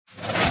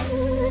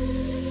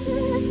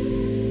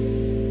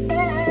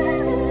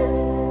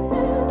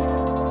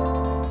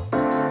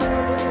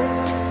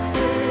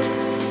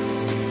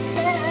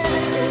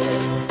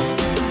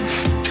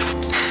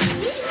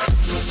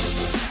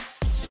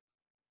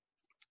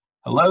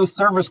Hello,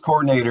 service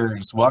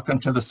coordinators. Welcome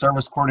to the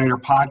Service Coordinator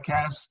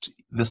Podcast.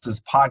 This is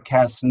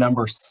podcast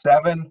number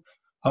 7.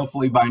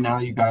 Hopefully by now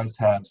you guys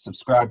have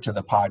subscribed to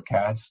the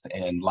podcast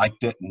and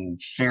liked it and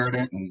shared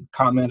it and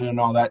commented and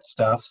all that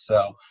stuff.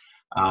 So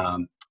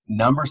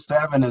number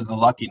 7 is the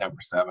lucky number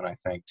 7, I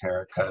think,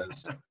 Tara,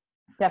 because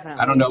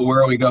Definitely. I don't know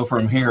where we go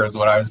from here is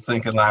what I was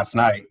thinking last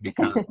night,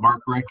 because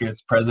Mark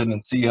Ricketts, President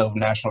and CEO of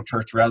National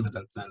Church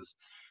Residents, is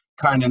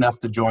kind enough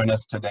to join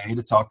us today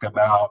to talk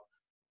about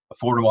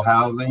affordable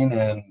housing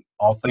and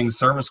all things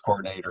service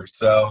coordinators.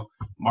 So,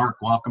 Mark,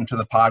 welcome to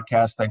the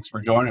podcast. Thanks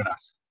for joining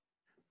us.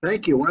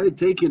 Thank you. Why did it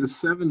take you to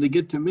 7 to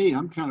get to me?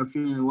 I'm kind of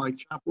feeling like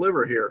chopped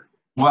liver here.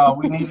 Well,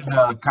 we needed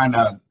to kind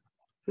of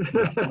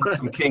work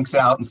some kinks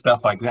out and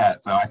stuff like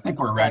that. So I think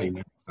we're ready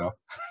now. So,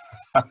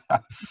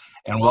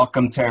 and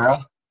welcome,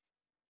 Tara.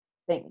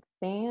 Thanks,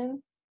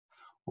 Dan.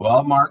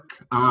 Well, Mark,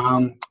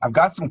 I've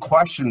got some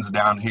questions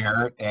down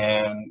here,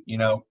 and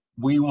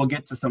we will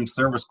get to some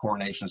service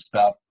coordination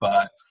stuff,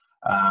 but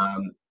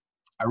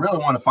I really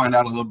want to find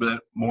out a little bit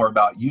more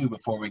about you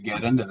before we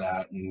get into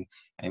that,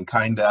 and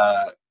kind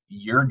of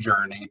your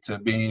journey to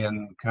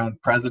being kind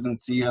of President and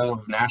CEO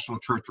of National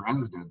Church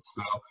Residents.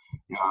 So,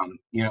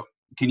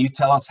 can you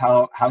tell us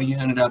how you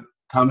ended up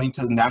coming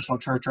to the National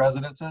Church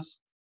Residences?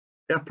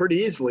 Yeah, pretty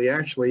easily,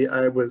 actually.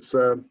 I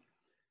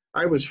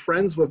was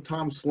friends with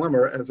Tom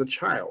Slimmer as a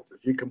child,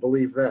 if you can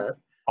believe that.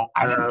 Oh,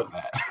 I didn't know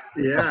that.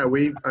 Yeah,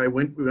 we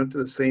went to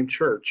the same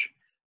church.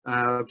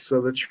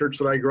 So the church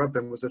that I grew up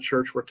in was a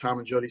church where Tom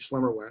and Jody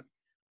Slimmer went.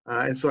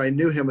 And so I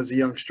knew him as a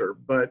youngster,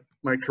 but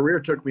my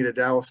career took me to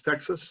Dallas,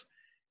 Texas,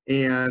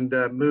 and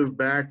moved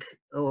back.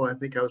 I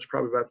think I was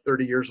probably about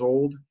 30 years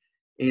old.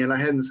 And I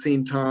hadn't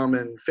seen Tom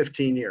in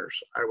 15 years,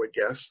 I would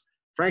guess.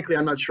 Frankly,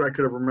 I'm not sure I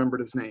could have remembered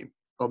his name,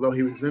 although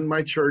he was in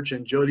my church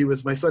and Jody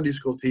was my Sunday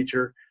school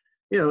teacher.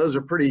 Those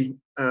are pretty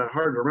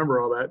hard to remember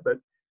all that. But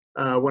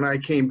when I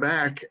came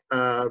back,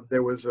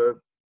 there was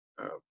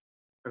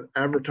an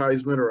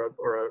advertisement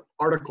or an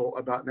article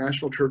about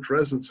National Church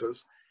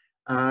Residences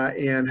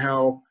and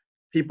how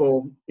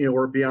people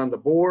were beyond the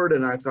board,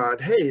 and I thought,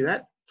 hey,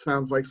 that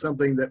sounds like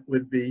something that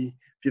would be,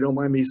 if you don't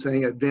mind me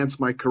saying, advance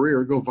my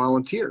career, go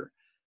volunteer.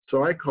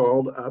 So I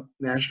called up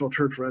National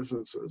Church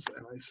Residences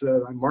and I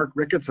said, I'm Mark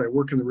Ricketts, I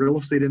work in the real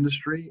estate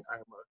industry, I'm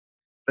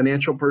a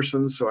financial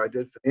person, so I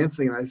did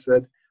financing, and I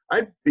said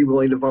I'd be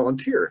willing to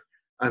volunteer.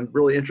 I'm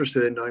really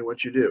interested in knowing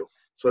what you do.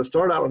 So it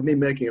started out with me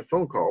making a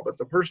phone call, but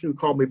the person who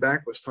called me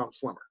back was Tom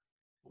Slimmer.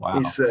 Wow.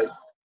 He said,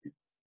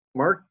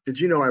 Mark, did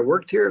you know I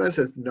worked here? And I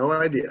said, no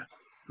idea.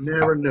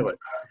 Never knew it.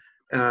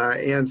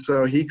 And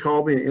so he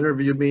called me and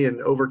interviewed me,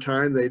 and over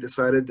time they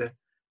decided to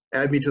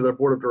add me to their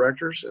board of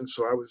directors. And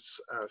so I was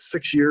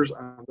 6 years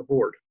on the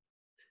board.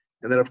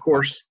 And then, of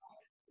course,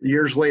 4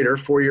 years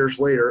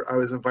later, I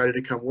was invited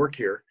to come work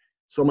here.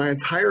 So my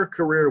entire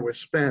career was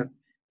spent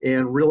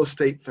in real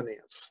estate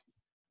finance.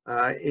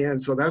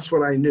 And so that's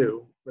what I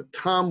knew. But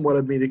Tom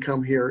wanted me to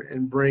come here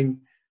and bring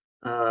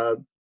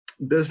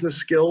business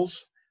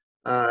skills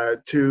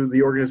to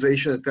the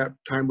organization. At that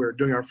time, we were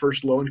doing our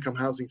first low-income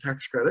housing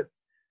tax credit.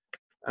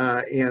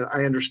 And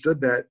I understood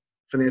that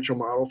financial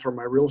model from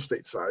my real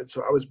estate side.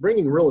 So I was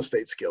bringing real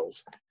estate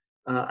skills.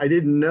 I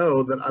didn't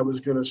know that I was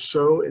going to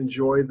so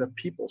enjoy the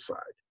people side,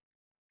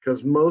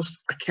 because most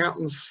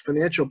accountants,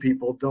 financial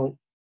people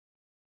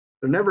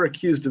they're never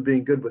accused of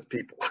being good with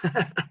people.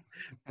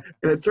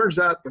 And it turns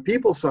out the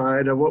people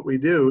side of what we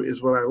do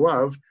is what I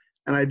love,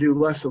 and I do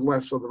less and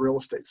less of the real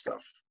estate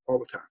stuff all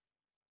the time.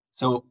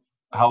 So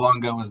how long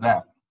ago was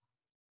that?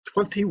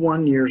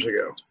 21 years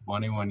ago.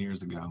 21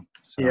 years ago.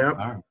 So, Yep.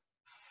 all right.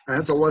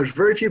 That's there's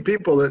very few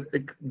people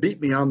that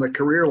beat me on the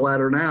career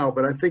ladder now,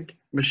 but I think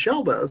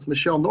Michelle does.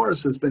 Michelle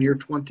Norris has been here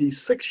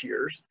 26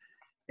 years.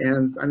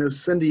 And I know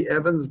Cindy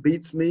Evans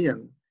beats me,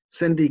 and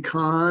Cindy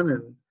Kahn,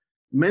 and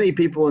many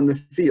people in the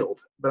field.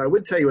 But I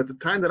would tell you, at the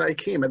time that I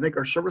came, I think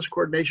our service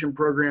coordination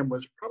program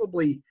was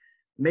probably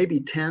maybe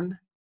 10.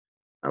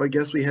 I would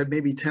guess we had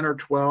maybe 10 or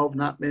 12,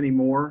 not many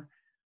more.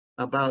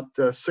 About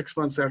 6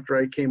 months after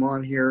I came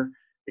on here,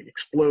 it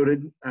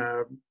exploded.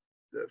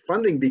 The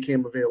funding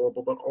became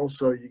available, but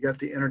also you got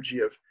the energy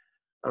of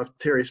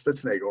Terry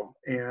Spitznagel,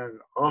 and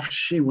off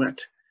she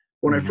went.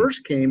 When I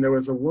first came, there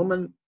was a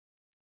woman,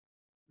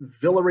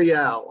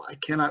 Villarreal. I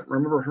cannot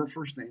remember her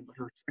first name, but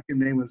her second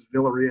name was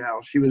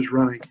Villarreal. She was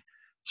running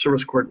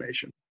service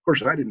coordination. Of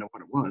course, I didn't know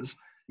what it was.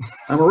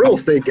 I'm a real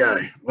estate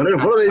guy. What do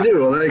they do?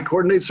 Well, they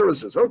coordinate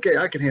services. Okay,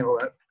 I can handle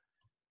that.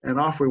 And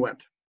off we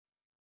went.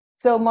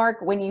 So, Mark,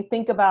 when you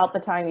think about the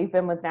time you've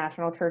been with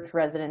National Church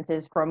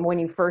Residences, from when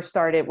you first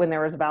started, when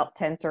there was about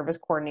 10 service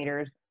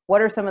coordinators,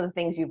 what are some of the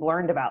things you've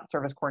learned about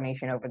service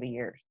coordination over the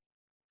years?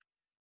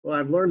 Well,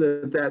 I've learned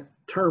that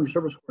term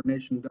service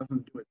coordination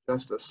doesn't do it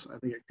justice. I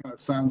think it kind of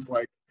sounds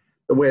like,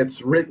 the way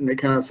it's written, it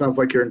kind of sounds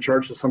like you're in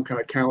charge of some kind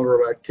of calendar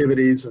of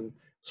activities and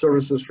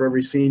services for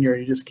every senior,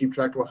 and you just keep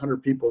track of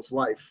 100 people's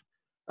life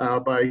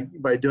by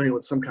doing it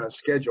with some kind of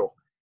schedule.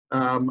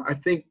 I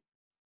think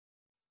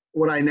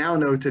what I now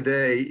know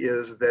today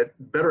is that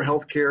better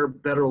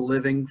healthcare, better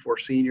living for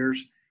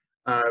seniors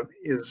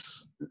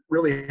is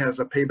really has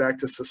a payback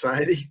to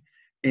society.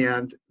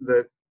 And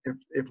that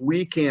if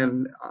we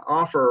can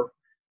offer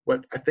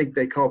what I think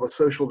they call the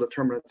social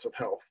determinants of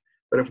health,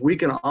 but if we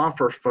can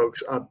offer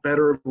folks a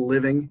better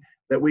living,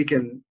 that we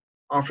can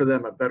offer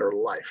them a better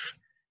life.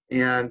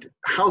 And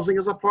housing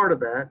is a part of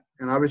that.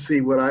 And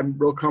obviously what I'm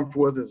real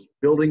comfortable with is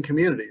building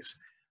communities.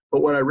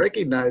 But what I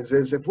recognize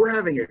is if we're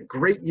having a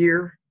great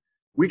year,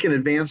 we can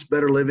advance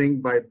better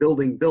living by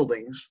building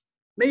buildings,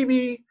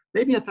 maybe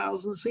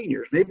 1,000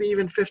 seniors, maybe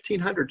even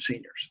 1,500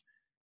 seniors.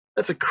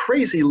 That's a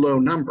crazy low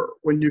number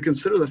when you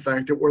consider the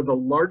fact that we're the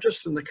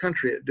largest in the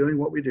country at doing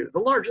what we do, the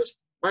largest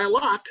by a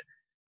lot.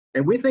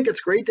 And we think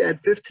it's great to add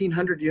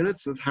 1,500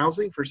 units of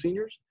housing for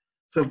seniors.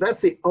 So if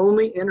that's the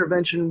only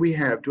intervention we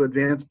have to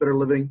advance better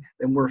living,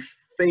 then we're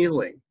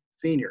failing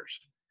seniors.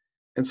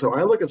 And so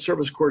I look at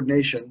service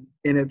coordination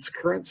in its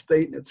current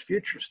state and its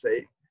future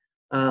state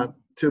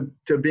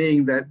to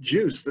being that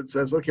juice that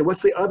says, okay,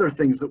 what's the other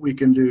things that we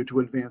can do to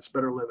advance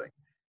better living?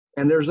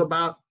 And there's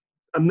about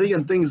 1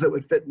 million things that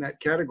would fit in that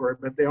category,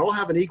 but they all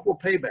have an equal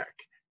payback,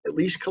 at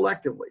least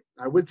collectively.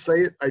 I would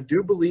say I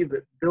do believe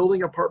that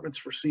building apartments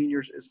for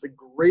seniors is the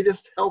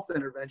greatest health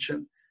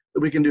intervention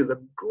that we can do,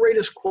 the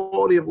greatest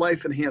quality of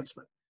life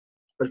enhancement.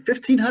 But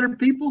 1,500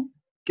 people,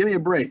 give me a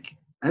break.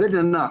 That isn't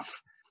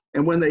enough.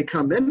 And when they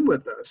come in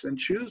with us and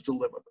choose to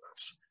live with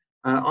us,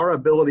 our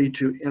ability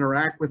to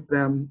interact with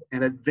them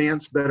and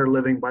advance better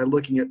living by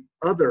looking at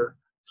other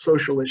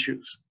social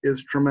issues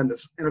is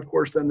tremendous. And of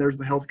course, then there's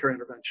the healthcare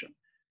intervention.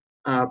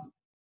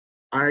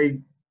 I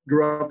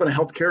grew up in a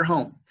healthcare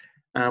home.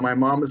 My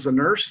mom is a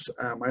nurse.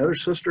 My other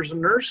sister's a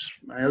nurse.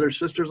 My other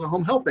sister's a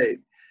home health aide.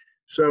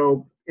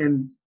 So,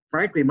 and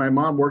frankly, my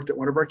mom worked at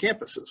one of our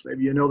campuses.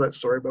 Maybe you know that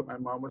story, but my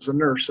mom was a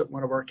nurse at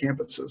one of our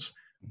campuses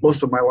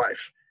most of my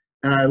life.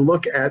 And I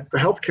look at the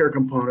healthcare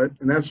component,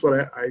 and that's what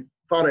I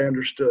thought I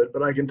understood.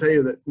 But I can tell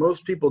you that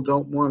most people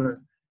don't want to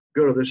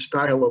go to this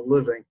style of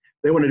living.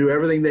 They want to do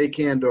everything they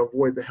can to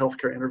avoid the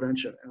healthcare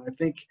intervention. And I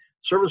think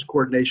service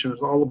coordination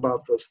is all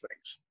about those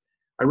things.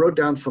 I wrote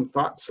down some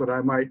thoughts that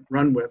I might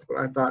run with, but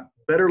I thought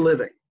better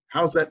living,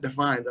 how's that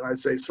defined? And I'd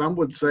say some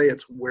would say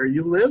it's where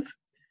you live.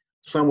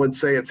 Some would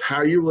say it's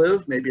how you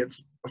live. Maybe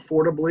it's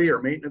affordably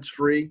or maintenance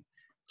free.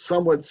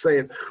 Some would say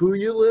it's who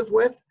you live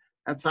with.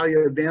 That's how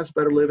you advance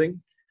better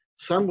living.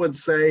 Some would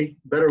say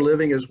better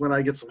living is when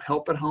I get some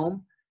help at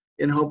home,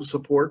 in-home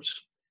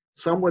supports.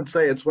 Some would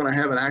say it's when I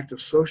have an active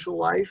social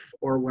life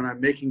or when I'm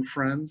making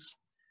friends.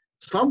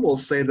 Some will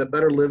say that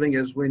better living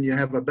is when you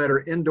have a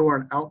better indoor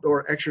and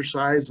outdoor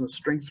exercise and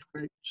strength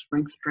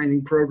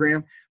training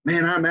program.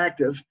 Man, I'm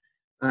active.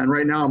 And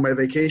right now on my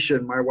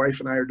vacation, my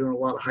wife and I are doing a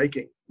lot of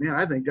hiking. Man,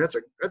 I think that's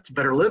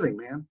better living,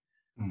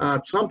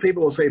 man. Some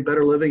people will say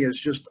better living is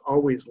just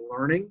always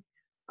learning.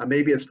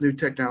 Maybe it's new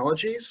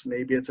technologies.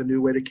 Maybe it's a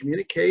new way to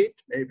communicate.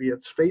 Maybe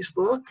it's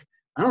Facebook.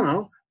 I don't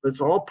know. It's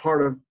all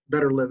part of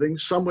better living.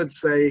 Some would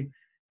say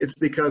it's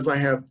because I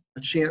have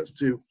a chance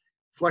to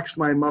flex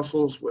my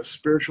muscles with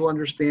spiritual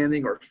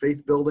understanding or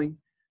faith building.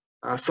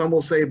 Some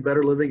will say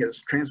better living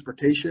is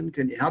transportation.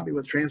 Can you help me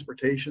with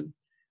transportation?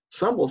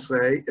 Some will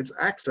say it's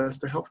access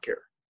to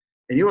healthcare.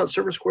 And you know what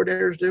service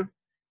coordinators do?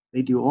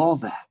 They do all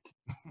that.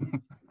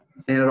 And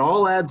it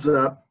all adds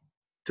up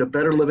to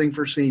better living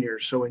for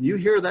seniors. So when you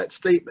hear that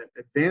statement,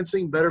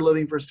 advancing better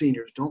living for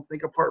seniors, don't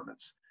think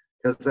apartments,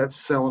 because that's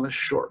selling us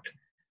short.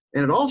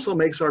 And it also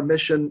makes our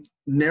mission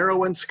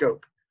narrow in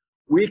scope.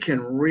 We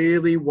can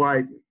really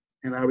widen.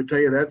 And I would tell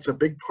you that's a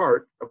big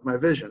part of my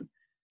vision,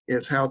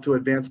 is how to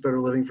advance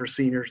better living for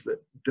seniors that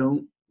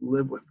don't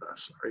live with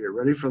us. Are you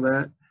ready for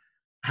that?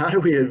 How do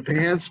we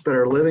advance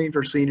better living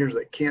for seniors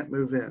that can't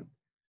move in?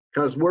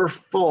 Because we're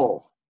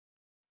full.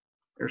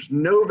 There's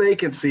no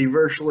vacancy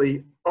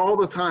virtually all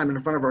the time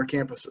in front of our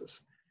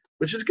campuses,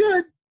 which is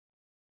good,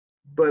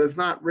 but it's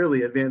not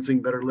really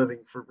advancing better living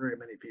for very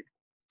many people.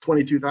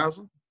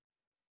 22,000?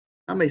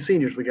 How many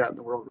seniors we got in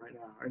the world right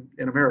now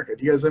in America?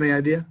 Do you guys have any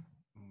idea?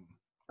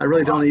 I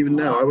really don't even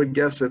know. I would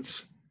guess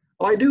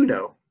I do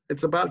know.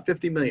 It's about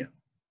 50 million.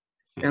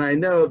 And I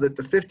know that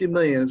the 50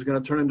 million is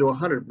going to turn into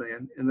 100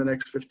 million in the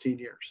next 15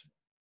 years.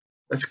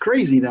 That's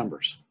crazy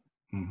numbers.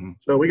 Mm-hmm.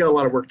 So we got a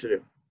lot of work to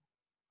do.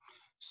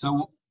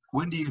 So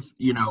when do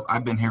you know,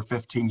 I've been here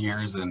 15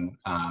 years and,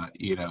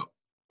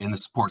 in the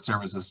support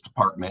services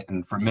department.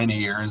 And for many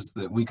years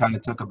that we kind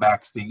of took a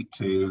back seat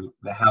to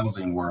the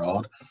housing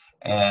world.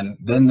 And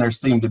then there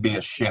seemed to be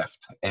a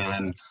shift.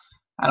 And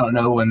I don't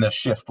know when the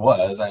shift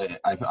was. I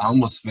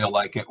almost feel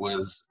like it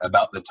was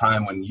about the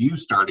time when you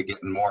started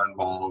getting more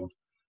involved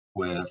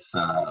with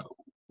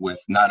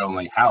not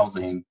only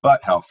housing,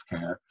 but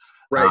healthcare.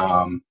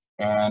 Right.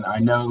 And I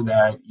know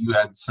that you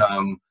had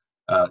some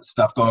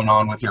stuff going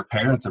on with your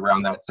parents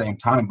around that same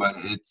time, but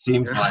it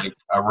seems like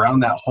around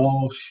that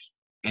whole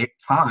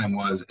time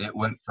it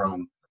went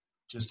from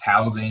just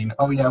housing.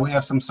 Oh yeah, we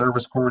have some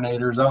service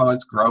coordinators. Oh,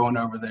 it's growing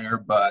over there.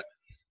 But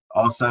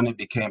all of a sudden it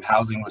became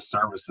housing with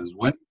services.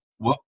 What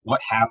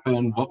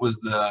happened? What was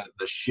the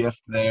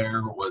shift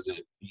there? Was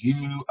it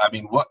you? I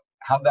mean,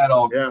 how'd that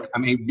all, I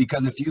mean,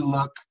 because if you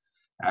look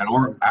at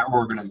our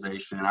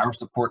organization, our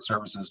support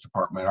services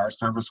department, our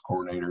service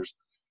coordinators,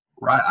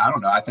 right? I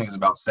don't know. I think it's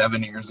about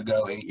 7 years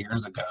ago, 8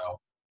 years ago.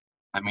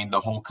 I mean, the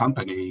whole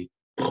company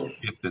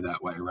shifted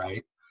that way,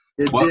 right?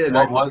 It did.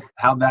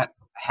 How'd that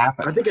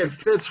happen? I think it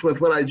fits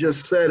with what I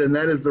just said, and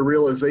that is the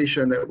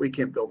realization that we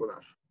can't build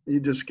enough. You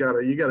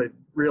gotta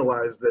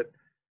realize that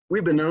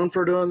we've been known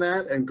for doing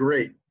that, and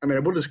great. I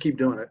mean, we'll just keep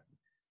doing it.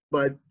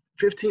 But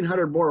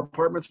 1,500 more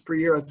apartments per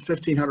year, that's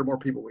 1,500 more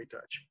people we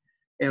touch.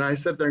 And I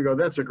sit there and go,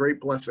 that's a great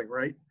blessing,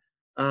 right?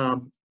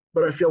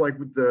 But I feel like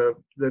that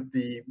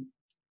the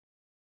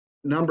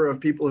number of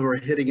people who are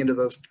hitting into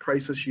those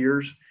crisis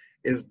years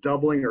is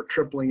doubling or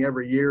tripling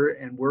every year,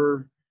 and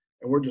we're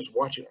just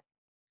watching it.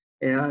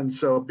 And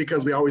so,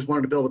 because we always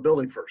wanted to build a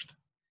building first.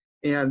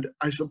 And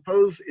I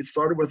suppose it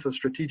started with a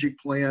strategic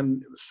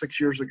plan. It was 6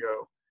 years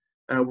ago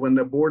when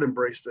the board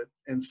embraced it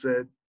and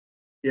said,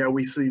 yeah,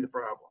 we see the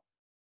problem.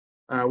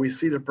 We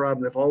see the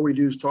problem. If all we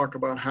do is talk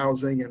about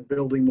housing and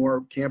building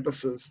more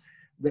campuses,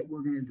 that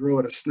we're going to grow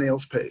at a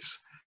snail's pace.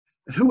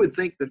 And who would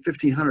think that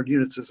 1,500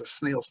 units is a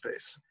snail's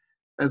pace?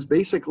 That's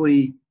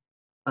basically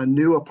a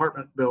new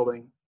apartment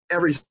building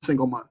every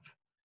single month.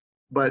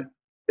 But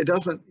it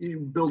doesn't, you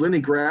build any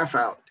graph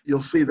out,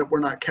 you'll see that we're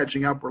not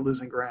catching up, we're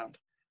losing ground.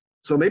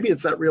 So maybe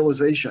it's that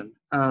realization.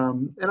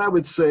 And I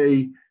would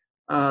say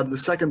the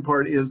second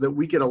part is that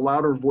we get a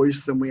louder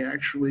voice than we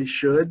actually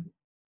should.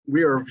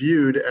 We are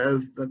viewed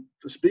as the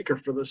speaker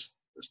for this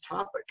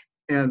topic.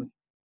 And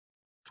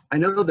I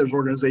know there's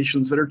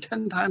organizations that are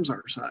 10 times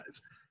our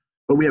size,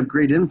 but we have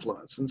great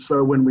influence. And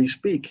so when we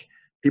speak,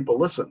 people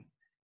listen.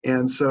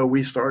 And so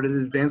we started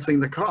advancing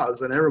the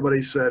cause, and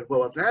everybody said,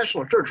 well, if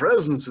National Church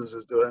Residences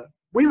is doing it,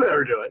 we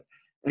better do it.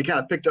 And it kind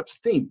of picked up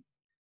steam.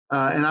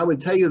 And I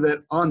would tell you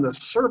that on the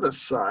service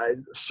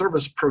side,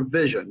 service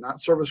provision, not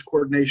service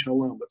coordination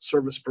alone, but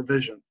service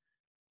provision,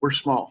 we're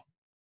small.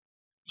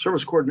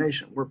 Service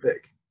coordination, we're big.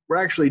 We're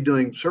actually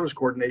doing service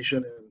coordination,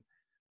 and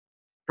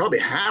probably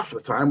half the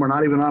time we're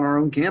not even on our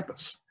own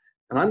campus.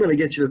 And I'm going to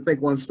get you to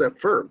think one step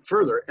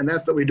further, and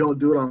that's that we don't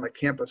do it on the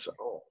campus at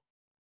all.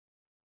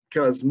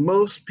 Because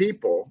most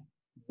people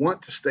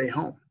want to stay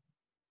home.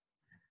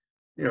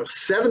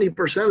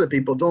 70% of the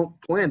people don't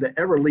plan to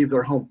ever leave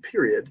their home,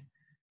 period.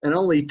 And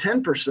only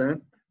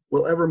 10%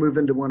 will ever move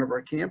into one of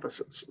our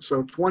campuses.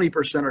 So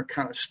 20% are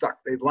kind of stuck.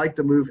 They'd like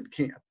to move and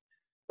can't.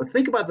 But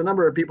think about the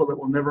number of people that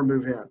will never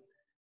move in.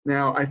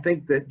 Now, I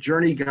think that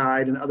Journey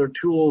Guide and other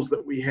tools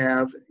that we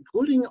have,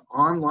 including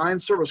online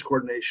service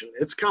coordination,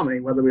 it's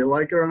coming, whether we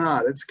like it or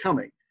not, it's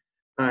coming.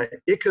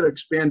 It could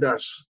expand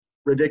us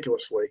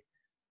ridiculously.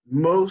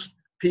 Most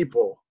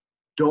people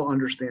don't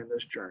understand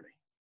this journey.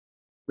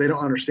 They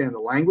don't understand the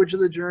language of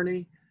the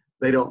journey.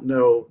 They don't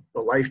know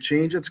the life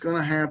change that's going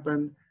to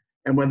happen.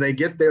 And when they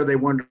get there, they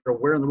wonder,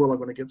 where in the world am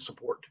I going to get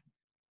support?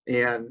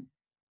 And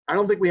I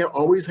don't think we have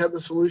always had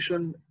the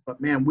solution, but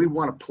man, we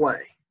want to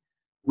play.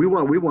 We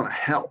want to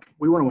help.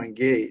 We want to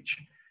engage.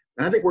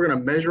 And I think we're going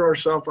to measure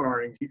ourselves on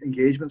our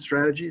engagement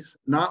strategies,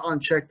 not on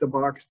check the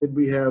box, did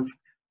we have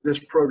this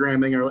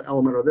programming or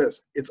element or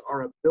this. It's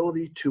our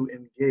ability to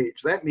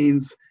engage. That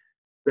means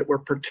that we're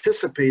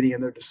participating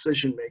in their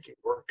decision making,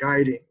 we're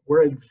guiding,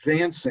 we're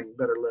advancing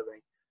better living.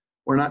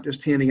 We're not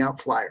just handing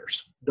out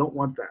flyers. Don't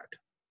want that.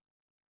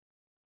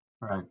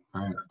 Right.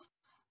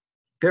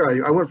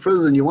 Here, I went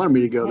further than you wanted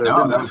me to go there.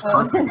 No, that was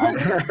perfect.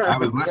 I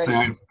was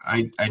listening.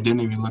 I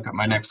didn't even look at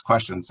my next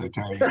question. So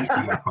Terry, you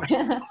got a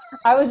question.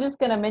 I was just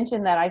going to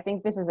mention that I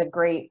think this is a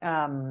great,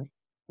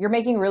 you're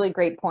making really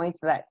great points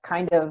that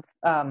kind of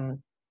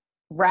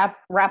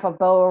wrap a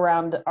bow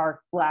around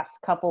our last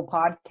couple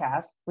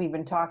podcasts. We've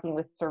been talking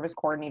with service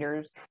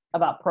coordinators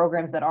about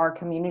programs that are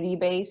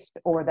community-based,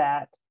 or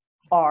that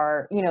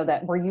are,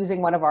 that we're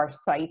using one of our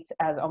sites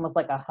as almost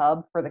like a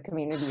hub for the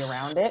community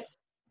around it.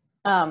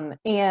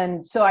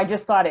 And so I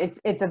just thought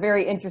it's a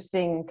very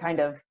interesting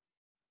kind of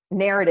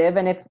narrative.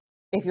 And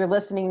if you're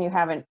listening and you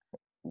haven't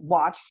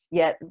watched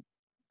yet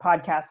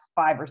podcasts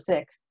 5 or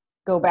 6,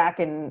 go back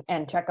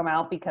and check them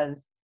out,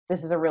 because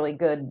this is a really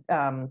good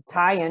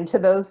tie-in to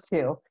those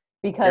two,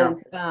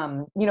 because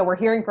we're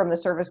hearing from the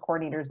service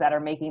coordinators that are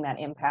making that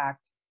impact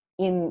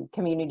in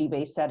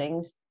community-based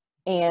settings.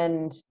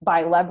 And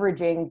by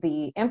leveraging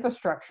the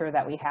infrastructure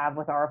that we have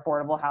with our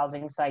affordable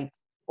housing sites,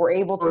 we're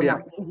able to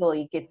more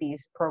easily get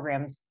these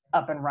programs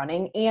up and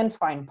running and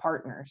find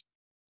partners.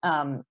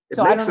 It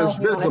makes us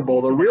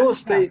visible. The real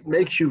estate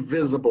makes you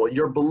visible.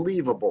 You're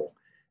believable.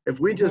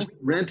 If we just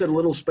rented a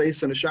little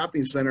space in a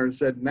shopping center and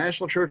said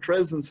National Church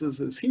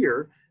Residences is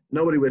here,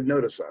 nobody would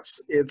notice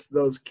us. It's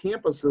those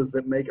campuses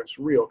that make us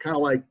real. Kind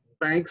of like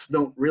banks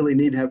don't really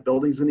need to have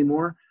buildings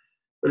anymore.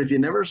 But if you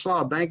never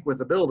saw a bank with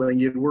a building,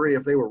 you'd worry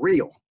if they were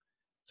real.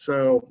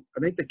 So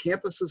I think the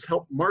campuses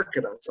help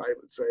market us, I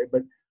would say,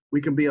 but we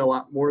can be a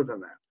lot more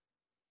than that.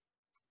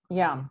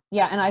 Yeah.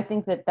 And I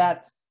think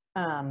that's,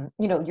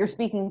 you're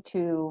speaking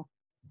to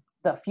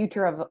the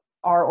future of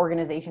our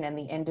organization and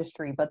the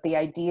industry, but the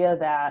idea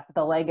that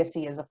the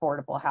legacy is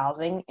affordable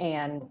housing,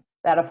 and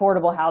that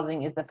affordable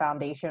housing is the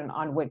foundation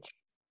on which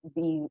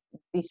the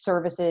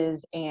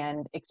services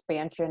and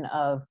expansion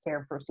of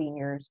care for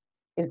seniors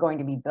is going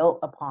to be built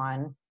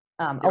upon.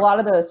 A lot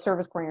of the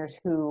service coordinators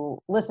who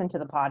listen to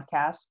the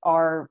podcast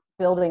are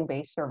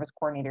building-based service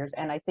coordinators,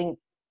 and I think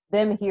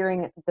them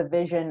hearing the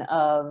vision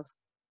of,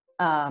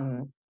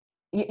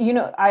 you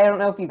know, I don't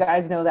know if you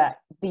guys know that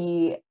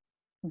the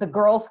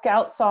Girl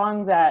Scout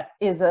song that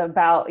is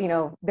about, you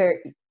know,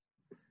 their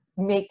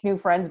make new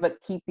friends but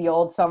keep the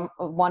old.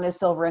 One is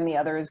silver and the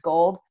other is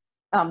gold.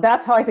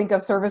 That's how I think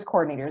of service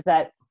coordinators.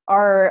 That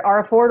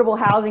our affordable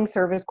housing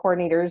service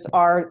coordinators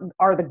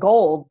are the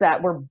gold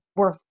that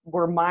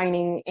we're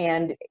mining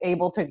and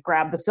able to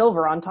grab the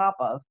silver on top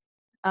of.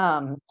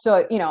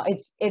 So you know,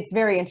 it's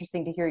very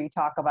interesting to hear you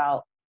talk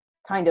about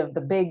kind of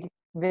the big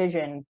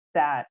vision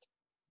that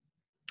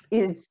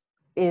is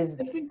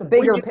the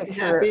bigger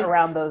picture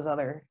around those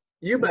other.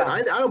 You bet.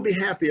 Yeah. I would be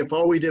happy if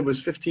all we did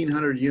was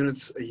 1,500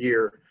 units a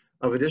year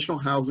of additional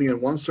housing and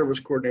one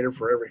service coordinator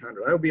for every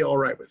 100. I would be all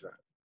right with that.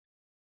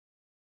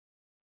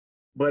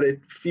 But it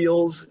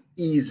feels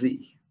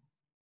easy.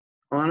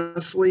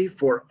 Honestly,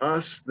 for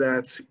us,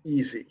 that's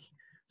easy.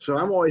 So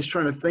I'm always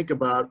trying to think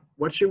about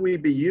what should we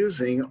be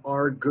using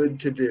our good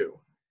to do.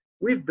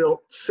 We've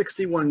built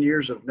 61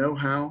 years of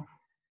know-how,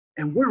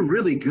 and we're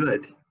really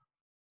good.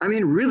 I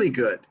mean, really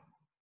good.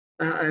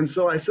 And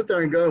so I sit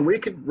there and go, and we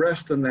could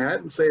rest in that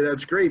and say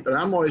that's great, but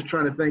I'm always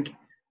trying to think,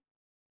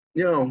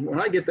 you know,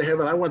 when I get to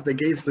heaven, I want the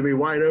gates to be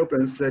wide open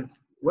and said,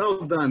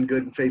 well done,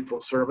 good and faithful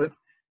servant.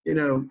 You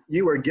know,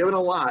 you were given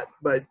a lot,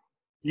 but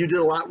you did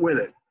a lot with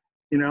it.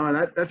 You know,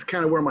 and that's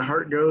kind of where my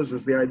heart goes,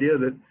 is the idea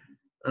that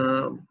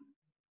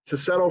to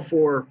settle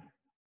for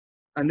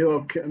a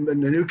new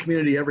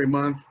community every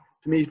month,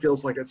 to me,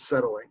 feels like it's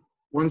settling.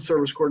 One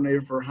service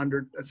coordinator for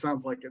 100, that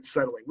sounds like it's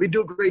settling. We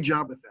do a great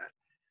job with that.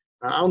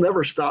 I'll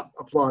never stop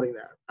applauding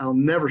that. I'll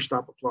never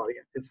stop applauding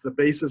it. It's the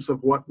basis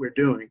of what we're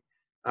doing.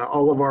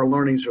 All of our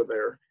learnings are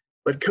there.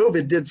 But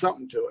COVID did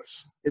something to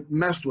us. It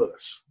messed with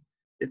us.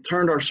 It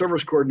turned our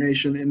service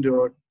coordination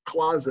into a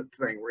closet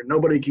thing where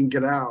nobody can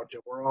get out.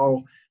 And we're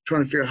all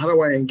trying to figure out, how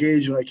do I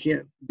engage when I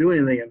can't do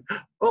anything? And,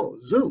 oh,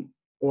 Zoom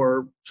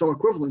or some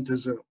equivalent to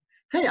Zoom.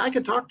 Hey, I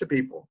can talk to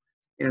people.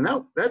 And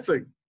there's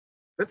a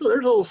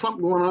little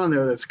something going on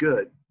there that's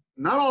good.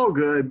 Not all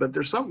good, but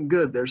there's something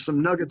good. There's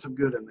some nuggets of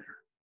good in there.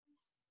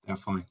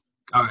 Definitely.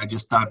 I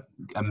just thought,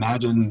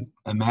 imagine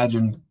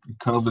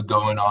COVID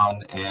going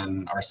on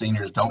and our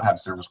seniors don't have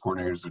service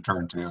coordinators to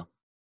turn to.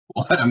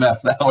 What a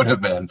mess that would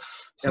have been.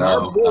 So, and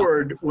our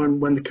board,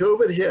 when the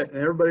COVID hit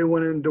and everybody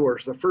went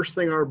indoors, the first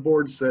thing our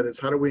board said is,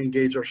 how do we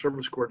engage our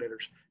service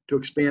coordinators to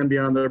expand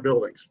beyond their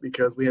buildings?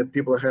 Because we had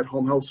people that had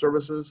home health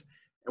services,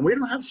 and we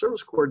don't have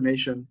service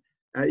coordination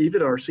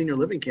even at our senior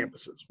living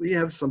campuses. We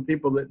have some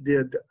people that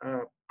did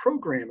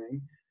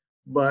programming,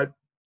 but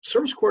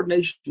service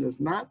coordination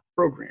is not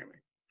programming.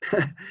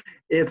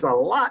 It's a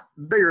lot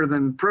bigger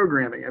than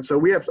programming. And so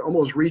we have to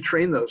almost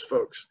retrain those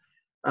folks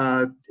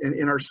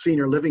in our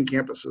senior living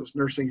campuses,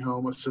 nursing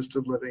home,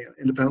 assisted living, and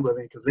independent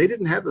living, because they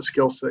didn't have the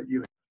skill set you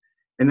have.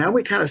 And now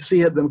we kind of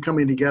see them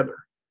coming together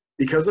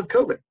because of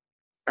COVID.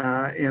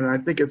 And I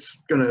think it's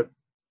gonna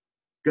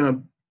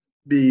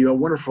be a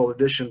wonderful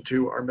addition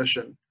to our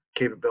mission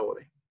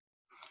capability.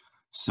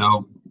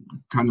 So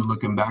kind of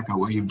looking back at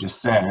what you've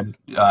just said,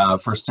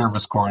 for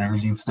service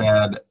coordinators, you've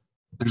said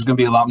there's going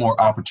to be a lot more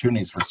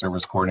opportunities for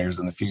service coordinators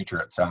in the future,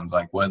 it sounds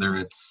like, whether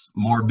it's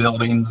more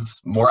buildings,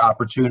 more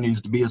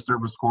opportunities to be a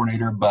service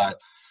coordinator. But,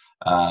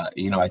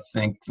 you know, I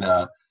think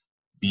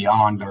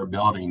beyond our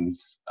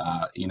buildings,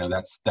 you know,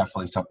 that's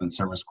definitely something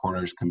service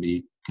coordinators can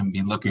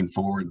be looking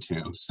forward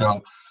to.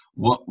 So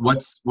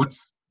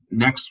what's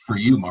next for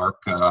you,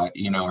 Mark?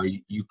 You know, are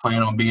you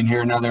planning on being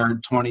here another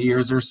 20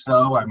 years or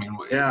so? I mean,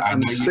 yeah,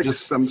 I'm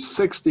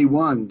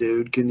 61,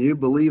 dude. Can you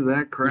believe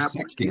that crap?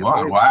 You're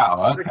 61.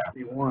 Wow.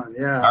 61.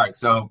 Yeah. All right.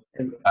 So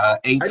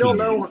 18 I don't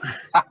know. years.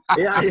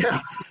 Yeah.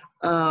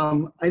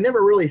 I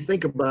never really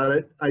think about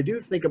it. I do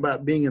think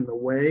about being in the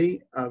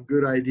way of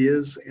good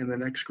ideas and the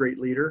next great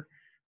leader.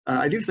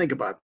 I do think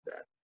about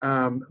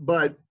that.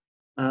 But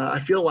I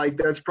feel like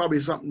that's probably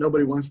something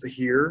nobody wants to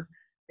hear.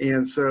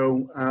 And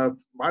so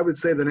I would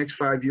say the next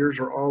 5 years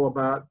are all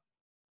about,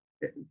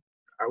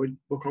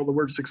 we'll call the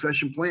word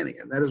succession planning.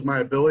 And that is my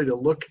ability to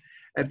look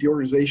at the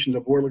organization, the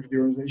board look at the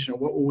organization,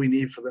 and what will we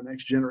need for the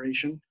next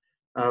generation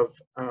of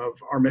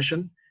our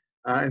mission.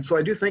 And so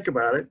I do think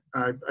about it.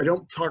 I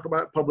don't talk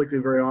about it publicly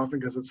very often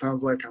because it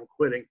sounds like I'm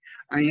quitting.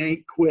 I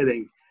ain't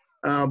quitting.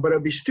 But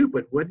it'd be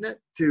stupid, wouldn't it,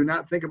 to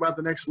not think about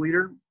the next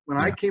leader? When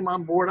I came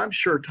on board, I'm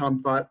sure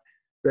Tom thought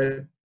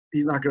that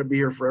he's not going to be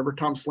here forever.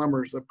 Tom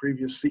Slemmer is the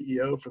previous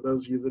CEO, for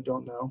those of you that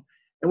don't know.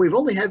 And we've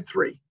only had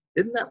 3.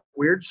 Isn't that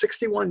weird?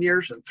 61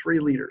 years and 3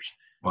 leaders.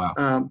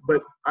 Wow.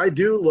 But I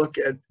do look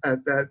at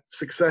that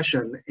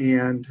succession,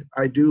 and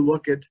I do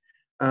look at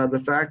the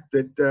fact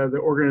that the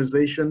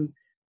organization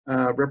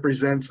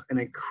represents an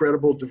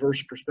incredible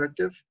diverse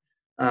perspective,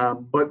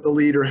 but the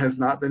leader has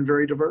not been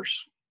very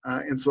diverse.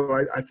 And so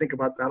I think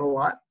about that a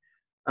lot.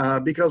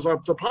 Because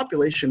of the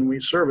population we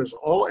serve is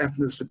all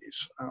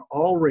ethnicities,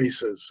 all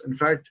races. In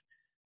fact,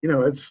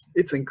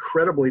 it's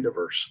incredibly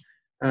diverse.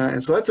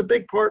 And so that's a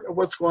big part of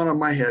what's going on in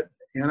my head.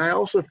 And I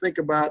also think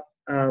about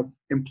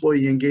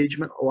employee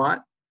engagement a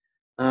lot.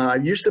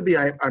 Used to be,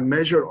 I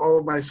measured all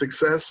of my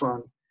success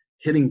on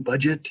hitting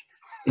budget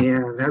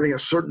and having a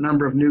certain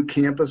number of new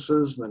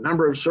campuses, and the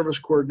number of service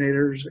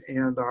coordinators,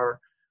 and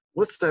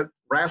what's that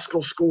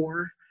Rascal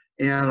score,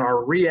 and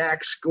our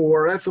React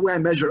score. That's the way I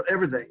measure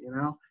everything,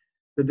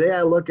 Today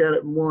I look at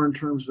it more in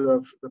terms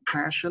of the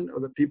passion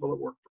of the people that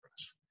work for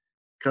us,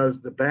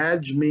 because the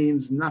badge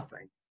means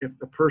nothing if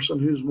the person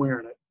who's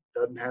wearing it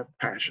doesn't have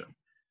passion.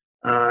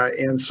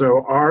 And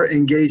so our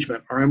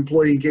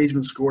employee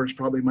engagement score is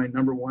probably my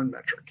 #1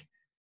 metric.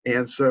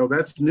 And so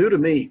that's new to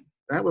me.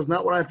 That was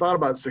not what I thought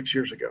about 6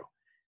 years ago.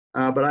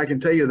 But I can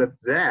tell you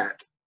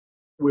that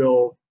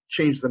will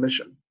change the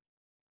mission.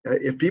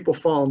 If people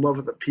fall in love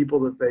with the people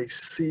that they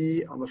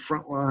see on the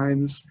front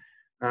lines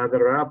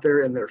that are out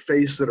there in their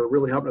face that are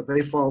really helping, if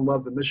they fall in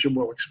love, the mission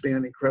will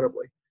expand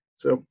incredibly.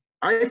 So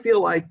I feel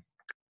like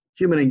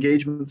human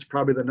engagement is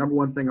probably the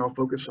 #1 thing I'll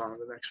focus on in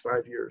the next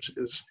 5 years.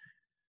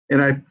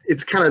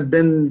 It's kind of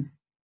been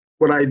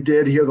what I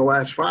did here the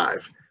last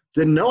 5.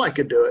 Didn't know I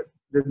could do it.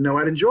 Didn't know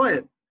I'd enjoy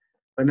it.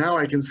 But now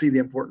I can see the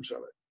importance of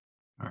it.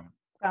 All right.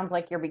 Sounds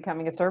like you're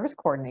becoming a service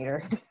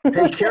coordinator.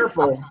 Hey,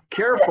 careful.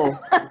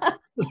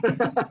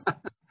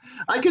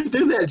 I could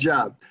do that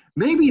job.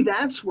 Maybe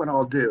that's what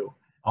I'll do.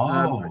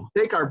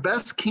 Take our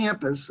best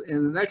campus,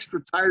 and the next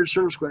retired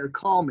service coordinator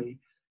call me.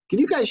 Can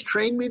you guys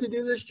train me to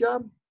do this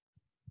job?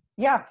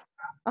 Yeah,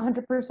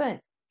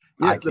 100%.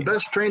 Yeah, the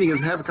best training is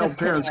have a couple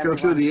parents go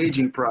through the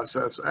aging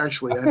process.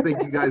 Actually, I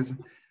think you guys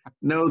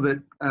know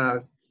that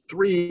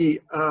 3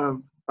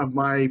 of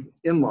my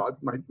in-laws,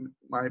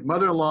 my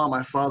mother-in-law,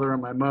 my father,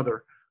 and my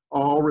mother,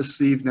 all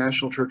received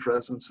National Church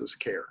Residences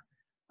care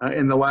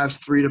in the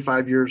last 3 to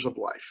 5 years of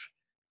life.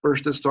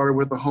 First, it started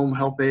with a home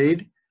health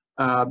aide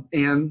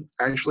and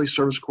actually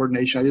service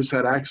coordination. I just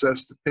had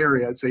access to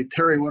Terry. I'd say,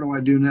 Terry, what do I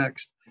do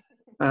next?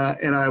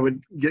 And I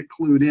would get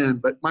clued in.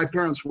 But my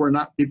parents were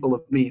not people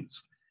of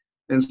means.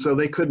 And so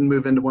they couldn't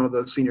move into one of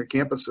those senior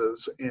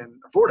campuses and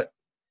afford it.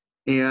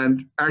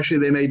 And actually,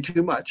 they made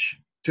too much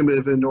to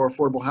move into our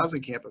affordable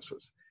housing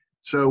campuses.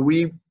 So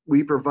we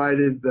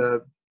provided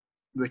the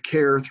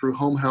care through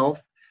home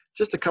health,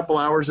 just a couple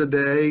hours a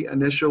day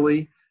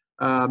initially,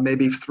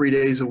 maybe 3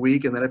 days a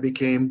week, and then it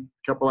became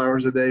a couple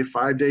hours a day,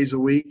 5 days a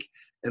week,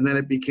 and then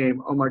it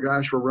became, oh my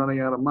gosh, we're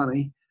running out of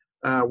money.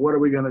 What are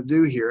we going to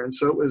do here? And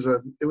so it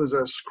was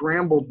a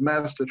scrambled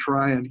mess to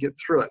try and get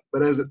through it.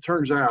 But as it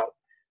turns out,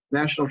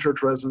 National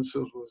Church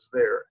Residences was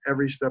there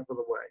every step of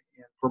the way.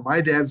 And for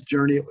my dad's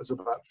journey, it was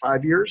about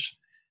 5 years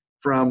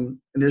from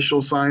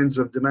initial signs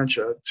of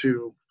dementia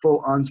to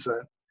full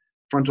onset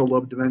frontal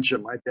lobe dementia.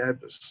 My dad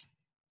was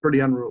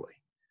pretty unruly,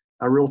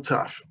 real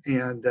tough.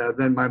 And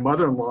then my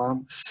mother-in-law,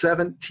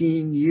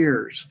 17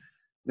 years,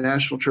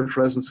 National Church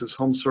Residences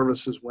home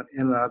services went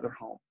in and out of their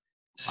home.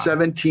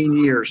 17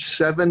 years,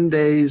 7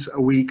 days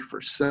a week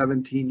for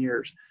 17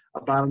 years,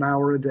 about an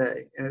hour a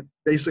day. And it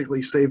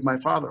basically saved my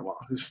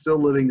father-in-law, who's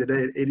still living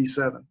today at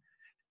 87,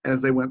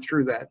 as they went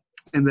through that.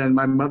 And then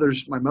my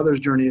mother's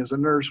journey as a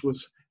nurse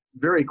was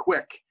very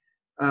quick.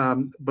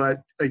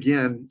 But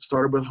again,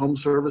 started with home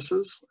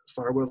services,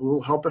 started with a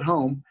little help at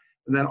home,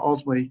 and then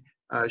ultimately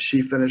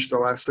she finished the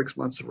last 6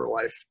 months of her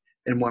life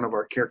in one of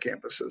our care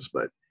campuses.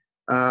 But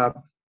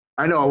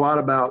I know a lot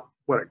about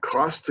what it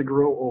costs to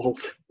grow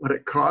old, what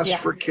it costs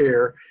for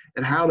care,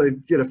 and how to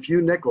get a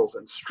few nickels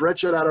and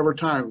stretch it out over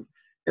time.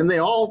 And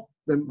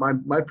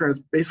my parents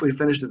basically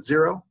finished at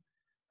 0,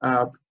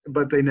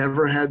 but they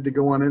never had to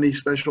go on any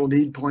special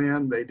need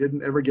plan. They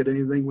didn't ever get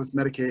anything with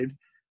Medicaid,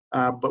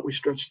 but we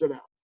stretched it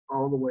out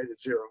all the way to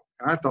 0.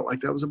 And I felt like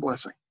that was a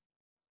blessing.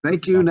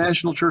 Thank you, Definitely.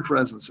 National Church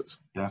Residences.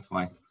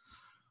 Definitely.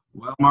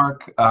 Well,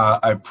 Mark,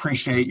 I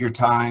appreciate your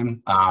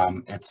time.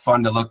 It's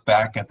fun to look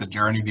back at the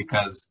journey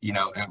because,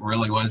 it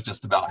really was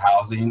just about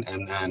housing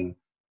and then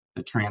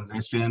the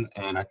transition.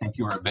 And I think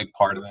you were a big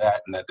part of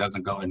that, and that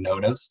doesn't go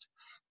unnoticed.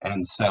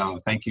 And so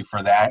thank you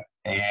for that.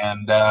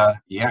 And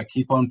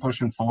keep on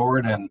pushing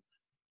forward. And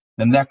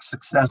the next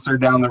successor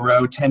down the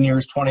road, 10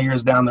 years, 20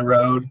 years down the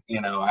road,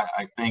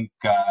 I think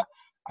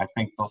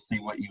they'll see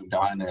what you've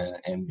done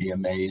and be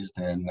amazed,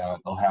 and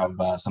they'll have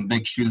some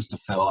big shoes to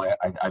fill,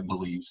 I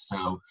believe.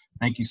 So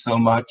thank you so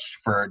much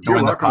for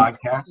joining the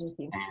podcast.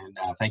 And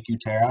thank you,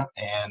 Tara.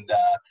 And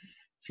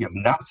if you have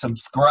not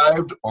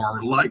subscribed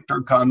or liked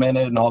or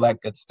commented and all that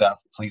good stuff,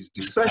 please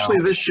do Especially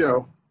so. This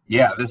show.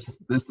 Yeah,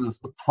 this is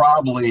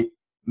probably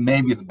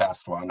maybe the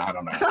best one. I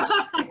don't know.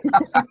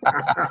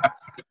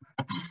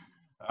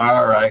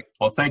 All right.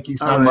 Well, thank you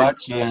so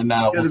much, and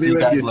we'll see you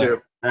guys later.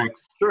 Too.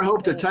 Thanks. Sure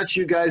hope to touch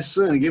you guys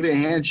soon, give you a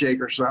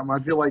handshake or something. I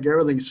feel like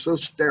everything's so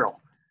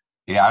sterile.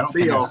 Yeah, I don't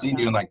think I've seen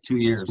you in like 2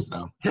 years,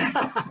 so.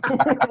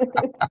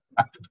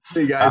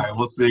 See you guys. All right,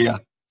 we'll see ya.